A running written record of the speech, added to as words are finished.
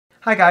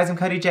Hi guys, I'm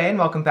Cody J and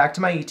welcome back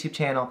to my YouTube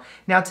channel.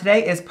 Now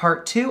today is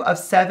part 2 of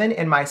 7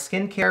 in my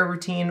skincare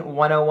routine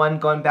 101,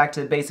 going back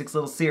to the basics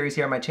little series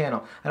here on my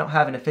channel. I don't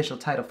have an official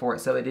title for it,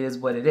 so it is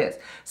what it is.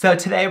 So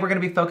today we're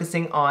going to be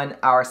focusing on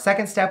our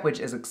second step, which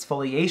is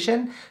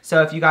exfoliation.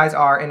 So if you guys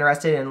are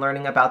interested in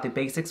learning about the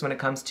basics when it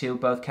comes to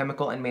both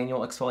chemical and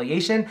manual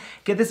exfoliation,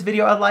 give this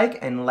video a like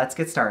and let's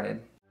get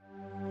started.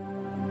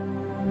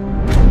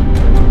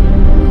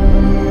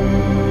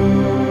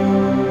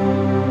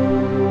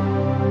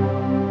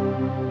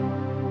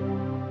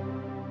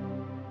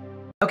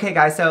 Okay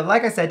guys, so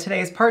like I said, today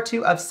is part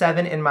 2 of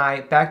 7 in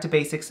my Back to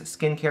Basics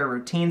skincare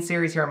routine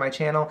series here on my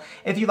channel.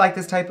 If you like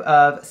this type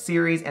of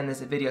series and this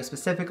video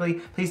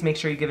specifically, please make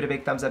sure you give it a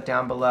big thumbs up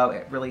down below.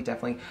 It really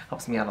definitely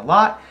helps me out a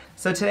lot.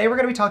 So today we're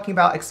going to be talking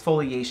about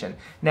exfoliation.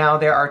 Now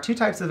there are 2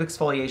 types of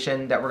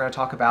exfoliation that we're going to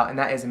talk about, and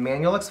that is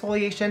manual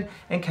exfoliation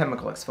and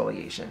chemical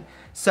exfoliation.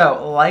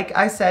 So like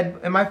I said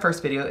in my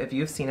first video, if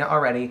you've seen it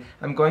already,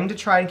 I'm going to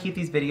try and keep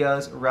these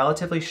videos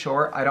relatively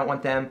short. I don't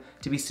want them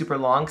to be super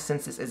long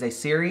since this is a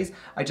series.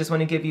 I just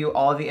want to give you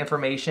all of the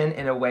information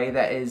in a way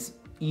that is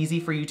easy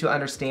for you to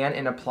understand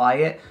and apply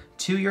it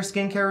to your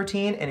skincare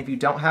routine, and if you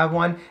don't have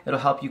one, it'll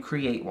help you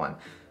create one.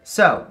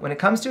 So when it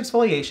comes to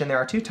exfoliation, there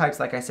are 2 types,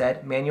 like I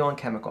said, manual and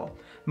chemical.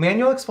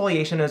 Manual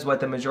exfoliation is what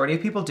the majority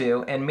of people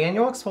do, and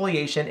manual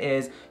exfoliation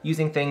is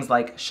using things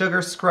like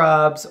sugar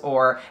scrubs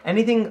or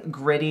anything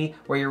gritty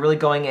where you're really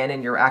going in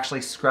and you're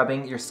actually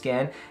scrubbing your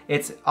skin.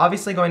 It's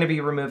obviously going to be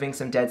removing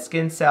some dead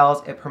skin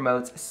cells. It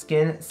promotes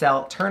skin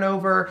cell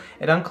turnover.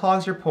 It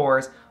unclogs your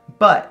pores,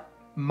 but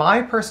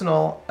my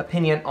personal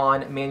opinion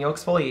on manual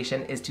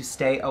exfoliation is to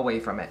stay away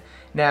from it.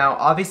 Now,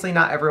 obviously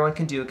not everyone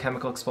can do a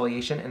chemical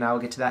exfoliation, and I will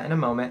get to that in a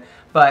moment,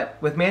 but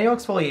with manual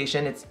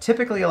exfoliation, it's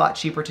typically a lot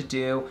cheaper to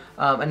do.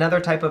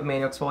 Another type of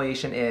manual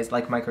exfoliation is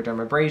like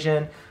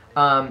microdermabrasion.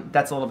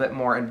 That's a little bit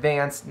more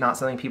advanced, not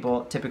something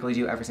people typically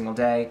do every single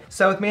day.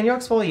 So with manual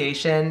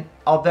exfoliation,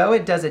 although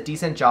it does a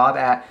decent job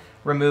at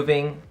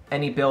removing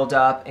any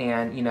buildup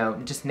and, you know,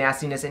 just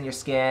nastiness in your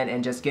skin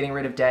and just getting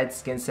rid of dead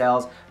skin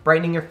cells,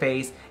 brightening your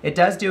face, it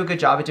does do a good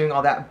job at doing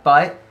all that,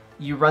 but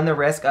you run the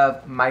risk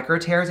of micro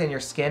tears in your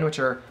skin, which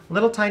are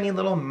little tiny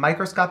little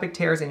microscopic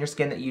tears in your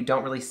skin that you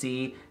don't really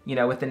see, you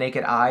know, with the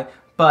naked eye.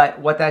 But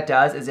what that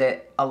does is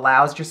it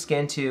allows your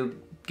skin to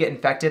get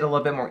infected a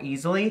little bit more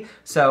easily.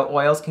 So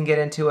oils can get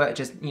into it,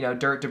 just, you know,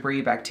 dirt,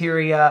 debris,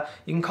 bacteria.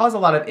 You can cause a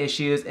lot of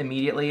issues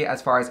immediately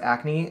as far as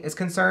acne is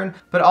concerned,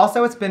 but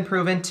also it's been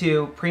proven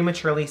to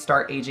prematurely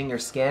start aging your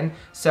skin.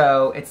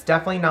 So it's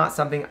definitely not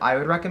something I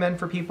would recommend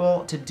for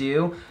people to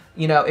do.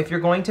 You know, if you're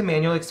going to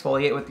manually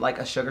exfoliate with like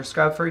a sugar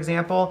scrub, for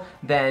example,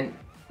 then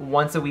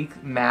once a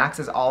week max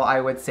is all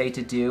I would say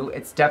to do.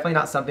 It's definitely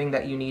not something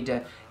that you need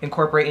to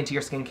incorporate into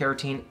your skincare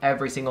routine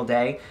every single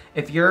day.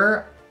 If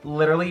you're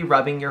literally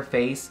rubbing your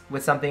face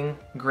with something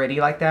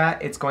gritty like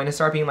that, it's going to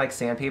start being like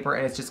sandpaper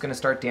and it's just going to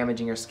start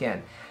damaging your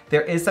skin.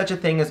 There is such a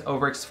thing as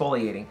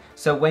over-exfoliating.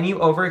 So when you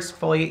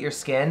over-exfoliate your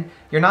skin,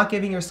 you're not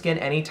giving your skin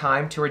any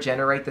time to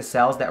regenerate the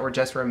cells that were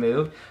just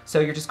removed.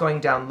 So you're just going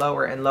down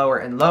lower and lower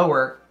and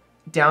lower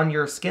down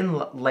your skin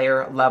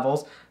layer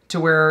levels to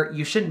where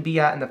you shouldn't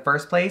be at in the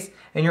first place.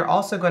 And you're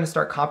also going to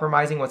start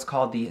compromising what's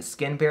called the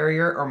skin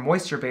barrier or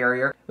moisture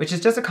barrier, which is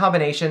just a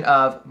combination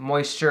of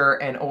moisture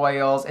and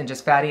oils and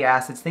just fatty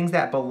acids, things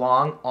that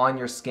belong on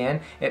your skin.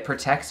 It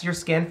protects your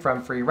skin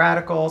from free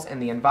radicals and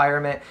the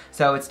environment.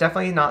 So it's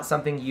definitely not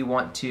something you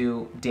want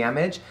to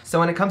damage. So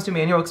when it comes to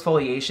manual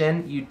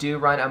exfoliation, you do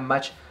run a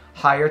much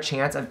higher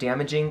chance of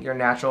damaging your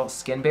natural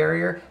skin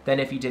barrier than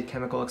if you did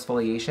chemical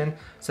exfoliation.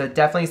 So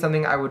definitely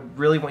something I would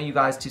really want you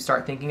guys to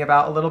start thinking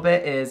about a little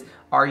bit is,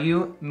 are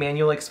you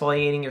manually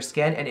exfoliating your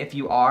skin? And if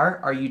you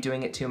are you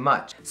doing it too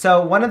much?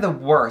 So one of the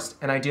worst,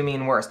 and I do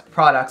mean worst,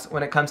 products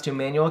when it comes to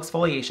manual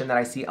exfoliation that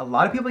I see a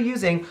lot of people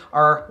using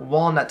are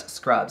walnut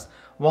scrubs.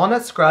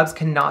 Walnut scrubs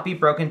cannot be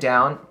broken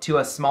down to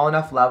a small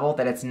enough level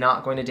that it's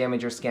not going to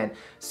damage your skin.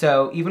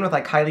 So even with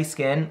like Kylie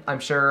Skin, I'm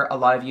sure a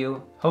lot of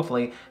you,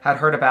 hopefully, had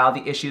heard about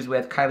the issues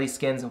with Kylie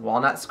Skin's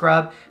walnut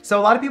scrub. So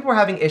a lot of people were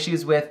having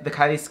issues with the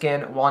Kylie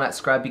Skin walnut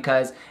scrub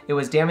because it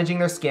was damaging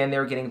their skin. They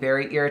were getting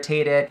very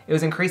irritated. It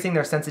was increasing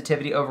their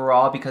sensitivity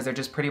overall because they're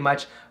just pretty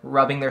much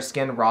rubbing their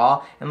skin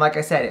raw. And like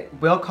I said, it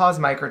will cause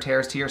micro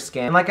tears to your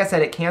skin. And like I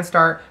said, it can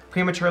start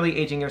prematurely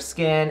aging your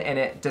skin, and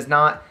it does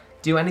not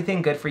do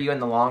anything good for you in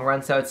the long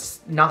run. So it's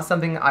not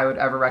something I would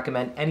ever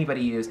recommend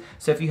anybody use.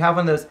 So if you have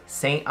one of those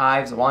St.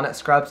 Ives walnut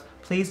scrubs,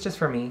 please, just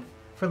for me,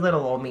 for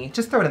little old me,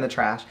 just throw it in the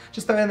trash.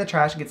 Just throw it in the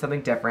trash and get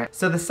something different.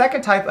 So the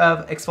second type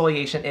of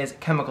exfoliation is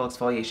chemical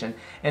exfoliation.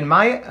 In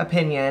my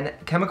opinion,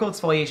 chemical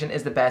exfoliation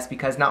is the best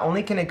because not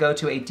only can it go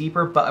to a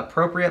deeper but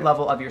appropriate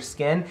level of your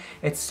skin,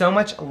 it's so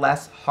much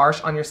less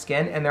harsh on your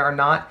skin, and there are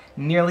not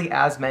nearly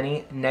as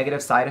many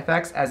negative side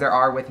effects as there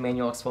are with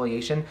manual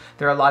exfoliation.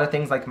 There are a lot of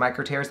things like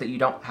micro tears that you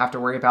don't have to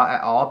worry about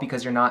at all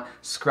because you're not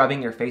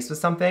scrubbing your face with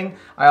something.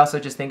 I also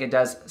just think it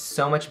does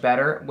so much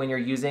better when you're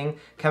using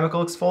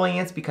chemical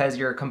exfoliants because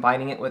you're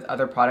combining it with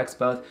other products,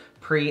 both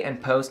pre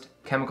and post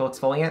chemical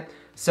exfoliant.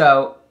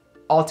 So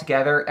all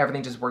together,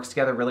 everything just works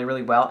together really,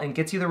 really well and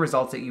gets you the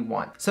results that you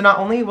want. So not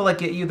only will it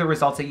get you the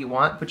results that you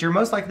want, but you're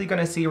most likely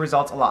gonna see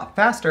results a lot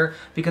faster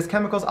because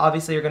chemicals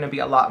obviously are gonna be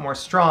a lot more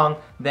strong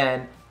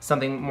than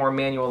something more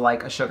manual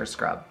like a sugar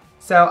scrub.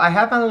 So I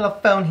have my little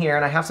phone here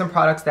and I have some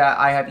products that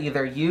I have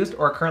either used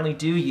or currently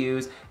do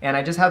use, and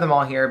I just have them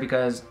all here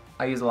because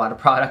I use a lot of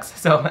products,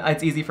 so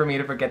it's easy for me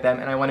to forget them,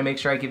 and I wanna make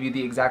sure I give you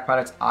the exact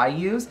products I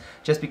use,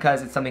 just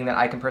because it's something that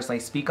I can personally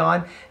speak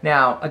on.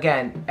 Now,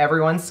 again,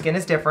 everyone's skin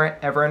is different,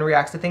 everyone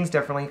reacts to things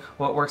differently.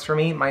 What works for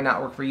me might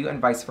not work for you and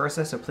vice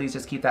versa, so please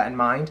just keep that in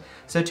mind.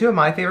 So two of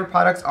my favorite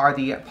products are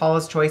the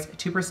Paula's Choice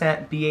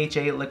 2%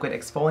 BHA Liquid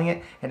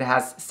Exfoliant, and it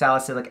has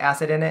salicylic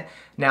acid in it.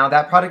 Now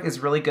that product is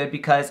really good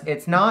because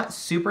it's not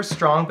super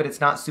strong, but it's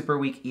not super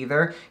weak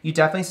either. You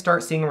definitely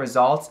start seeing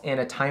results in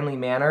a timely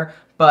manner,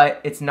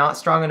 but it's not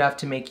strong enough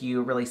to make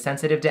you really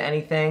sensitive to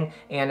anything,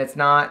 and it's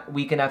not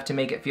weak enough to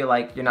make it feel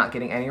like you're not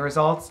getting any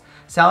results.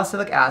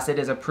 Salicylic acid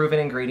is a proven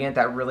ingredient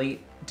that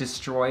really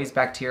destroys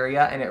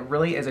bacteria, and it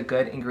really is a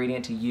good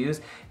ingredient to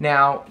use.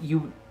 Now,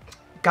 you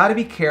gotta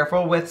be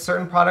careful with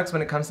certain products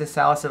when it comes to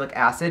salicylic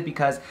acid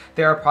because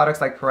there are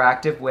products like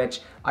Proactive,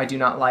 which I do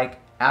not like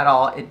at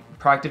all.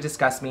 Proactive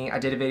disgusts me. I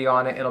did a video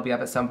on it, it'll be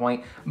up at some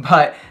point,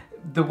 but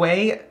the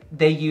way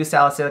they use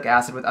salicylic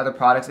acid with other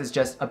products is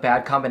just a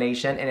bad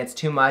combination, and it's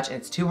too much and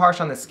it's too harsh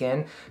on the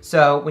skin.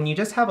 So when you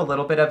just have a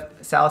little bit of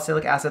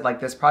salicylic acid like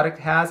this product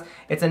has,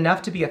 it's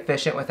enough to be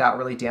efficient without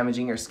really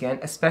damaging your skin,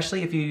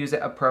 especially if you use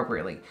it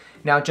appropriately.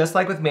 Now, just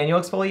like with manual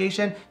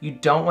exfoliation, you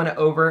don't want to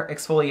over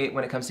exfoliate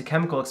when it comes to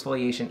chemical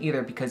exfoliation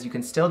either, because you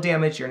can still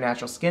damage your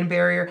natural skin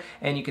barrier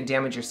and you can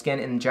damage your skin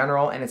in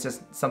general, and it's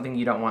just something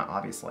you don't want,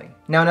 obviously.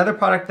 Now, another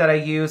product that I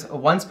use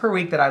once per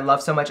week that I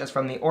love so much is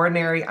from The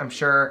Ordinary. I'm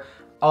sure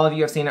all of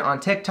you have seen it on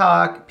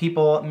TikTok.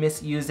 People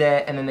misuse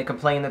it and then they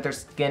complain that their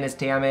skin is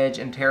damaged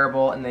and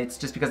terrible, and it's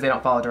just because they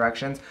don't follow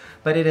directions.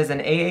 But it is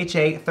an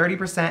AHA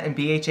 30% and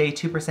BHA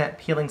 2%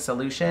 peeling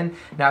solution.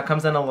 Now it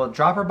comes in a little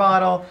dropper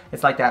bottle.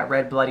 It's like that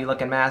red bloody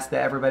looking mask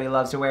that everybody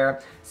loves to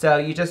wear. So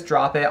you just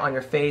drop it on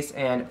your face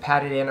and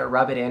pat it in or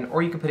rub it in,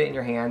 or you can put it in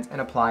your hands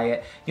and apply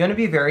it. You want to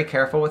be very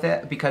careful with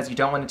it because you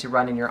don't want it to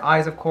run in your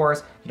eyes, of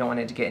course. You don't want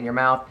it to get in your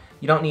mouth.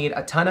 You don't need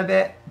a ton of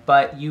it,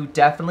 but you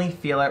definitely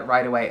feel it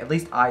right away. At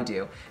least I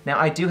do. Now,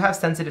 I do have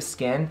sensitive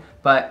skin,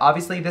 but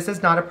obviously this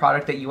is not a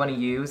product that you want to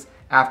use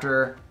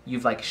after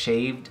you've like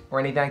shaved or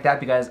anything like that,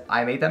 because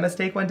I made that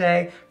mistake one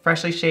day,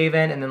 freshly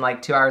shaven, and then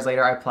like 2 hours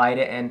later I applied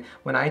it, and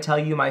when I tell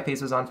you my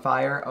face was on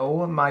fire,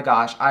 oh my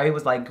gosh, I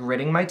was like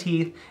gritting my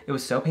teeth. It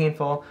was so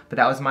painful, but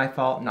that was my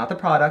fault, not the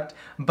product.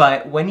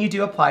 But when you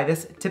do apply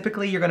this,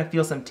 typically you're gonna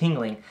feel some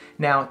tingling.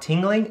 Now,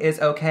 tingling is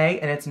okay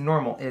and it's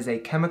normal. It is a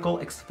chemical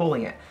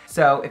exfoliant.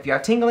 So if you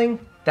have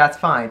tingling, that's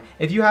fine.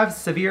 If you have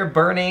severe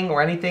burning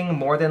or anything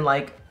more than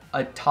like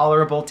a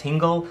tolerable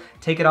tingle,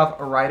 take it off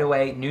right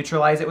away,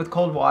 neutralize it with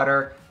cold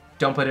water,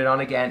 don't put it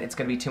on again, it's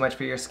gonna be too much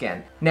for your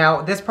skin.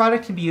 Now, this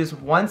product can be used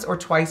once or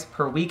twice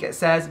per week, it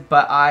says,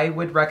 but I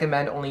would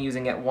recommend only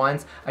using it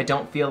once. I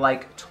don't feel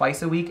like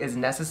twice a week is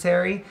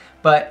necessary,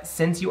 but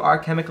since you are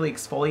chemically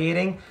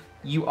exfoliating,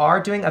 you are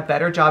doing a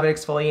better job at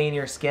exfoliating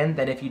your skin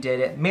than if you did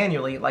it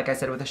manually, like I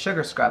said with a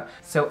sugar scrub.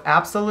 So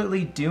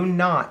absolutely do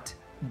not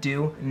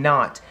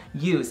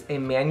use a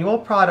manual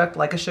product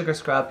like a sugar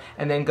scrub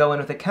and then go in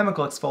with a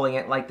chemical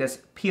exfoliant like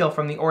this peel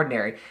from The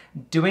Ordinary.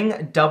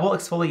 Doing double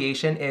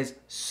exfoliation is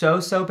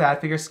so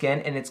bad for your skin,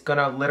 and it's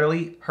gonna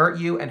literally hurt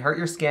you and hurt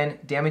your skin,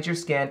 damage your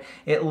skin.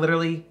 It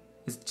literally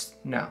is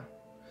just, no.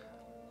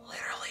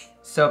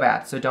 So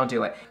bad, so don't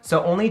do it.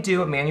 So only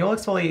do manual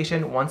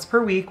exfoliation once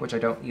per week, which I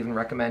don't even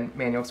recommend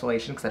manual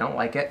exfoliation because I don't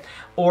like it,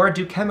 or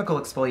do chemical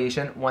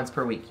exfoliation once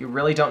per week. You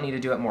really don't need to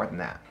do it more than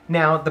that.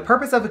 Now, the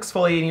purpose of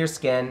exfoliating your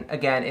skin,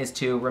 again, is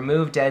to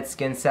remove dead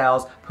skin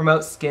cells,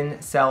 promote skin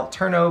cell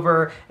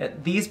turnover.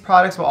 These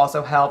products will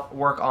also help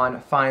work on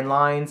fine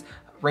lines,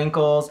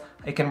 wrinkles.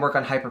 It can work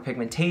on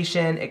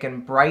hyperpigmentation. It can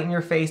brighten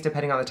your face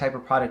depending on the type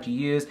of product you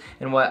use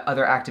and what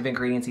other active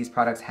ingredients these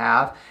products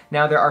have.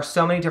 Now, there are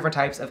so many different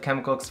types of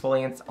chemical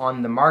exfoliants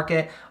on the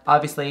market.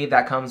 Obviously,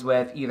 that comes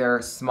with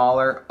either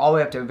smaller all the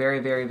way up to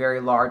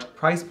very large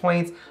price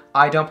points.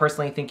 I don't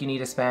personally think you need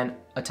to spend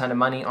a ton of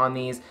money on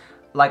these.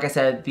 Like I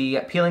said, the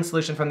peeling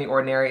solution from The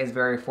Ordinary is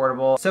very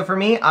affordable. So for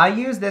me, I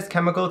use this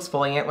chemical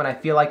exfoliant when I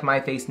feel like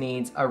my face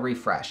needs a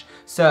refresh.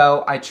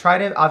 So I try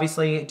to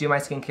obviously do my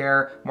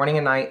skincare morning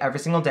and night every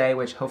single day,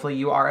 which hopefully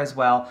you are as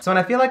well. So when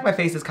I feel like my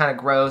face is kind of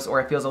gross or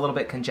it feels a little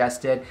bit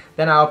congested,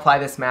 then I'll apply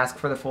this mask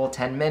for the full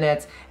 10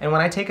 minutes. And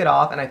when I take it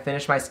off and I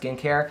finish my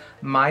skincare,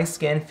 my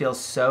skin feels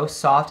so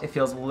soft. It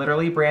feels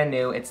literally brand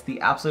new. It's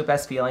the absolute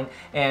best feeling.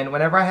 And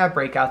whenever I have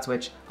breakouts,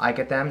 which I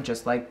get them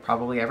just like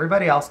probably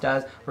everybody else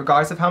does,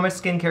 regardless of how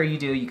much skincare you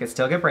do, you can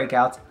still get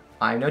breakouts.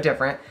 I'm no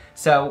different.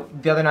 So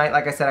the other night,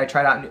 like I said, I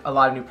tried out a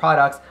lot of new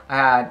products. I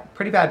had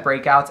pretty bad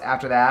breakouts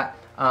after that.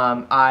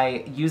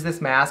 I used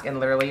this mask and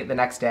literally the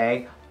next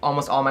day,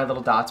 almost all my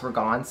little dots were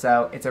gone.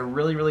 So it's a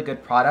really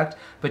good product,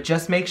 but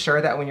just make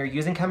sure that when you're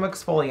using chemical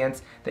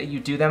exfoliants that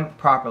you do them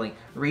properly.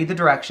 Read the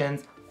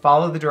directions,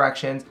 follow the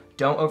directions.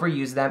 don't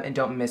overuse them, and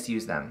don't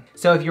misuse them.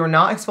 So if you're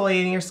not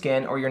exfoliating your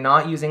skin, or you're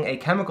not using a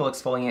chemical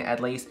exfoliant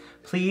at least,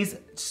 please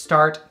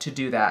start to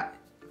do that.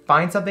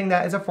 Find something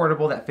that is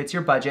affordable, that fits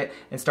your budget,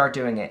 and start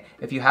doing it.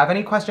 If you have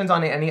any questions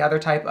on any other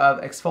type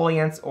of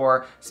exfoliants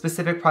or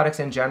specific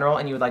products in general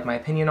and you would like my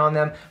opinion on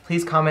them,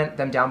 please comment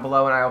them down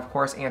below and I will of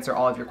course answer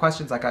all of your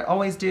questions like I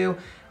always do.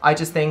 I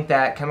just think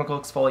that chemical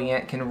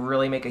exfoliant can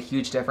really make a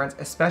huge difference,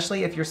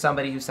 especially if you're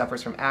somebody who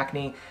suffers from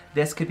acne.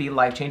 This could be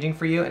life-changing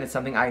for you, and it's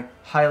something I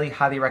highly,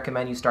 highly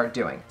recommend you start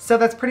doing. So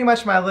that's pretty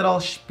much my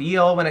little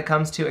spiel when it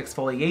comes to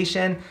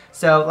exfoliation.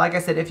 So like I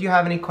said, if you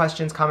have any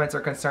questions, comments, or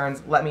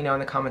concerns, let me know in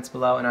the comments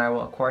below, and I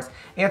will, of course,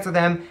 answer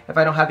them. If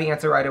I don't have the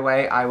answer right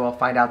away, I will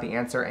find out the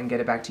answer and get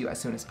it back to you as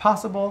soon as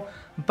possible.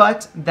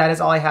 But that is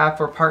all I have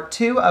for part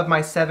 2 of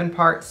my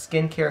 7-part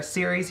skincare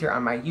series here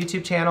on my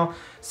YouTube channel.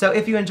 So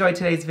if you enjoyed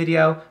today's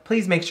video,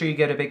 please make sure you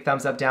give it a big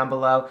thumbs up down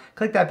below.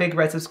 Click that big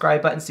red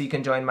subscribe button so you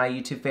can join my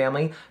YouTube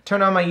family.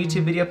 Turn on my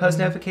YouTube video post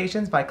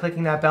notifications by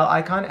clicking that bell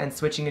icon and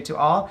switching it to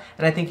all.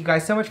 And I thank you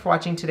guys so much for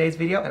watching today's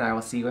video, and I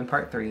will see you in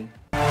part 3.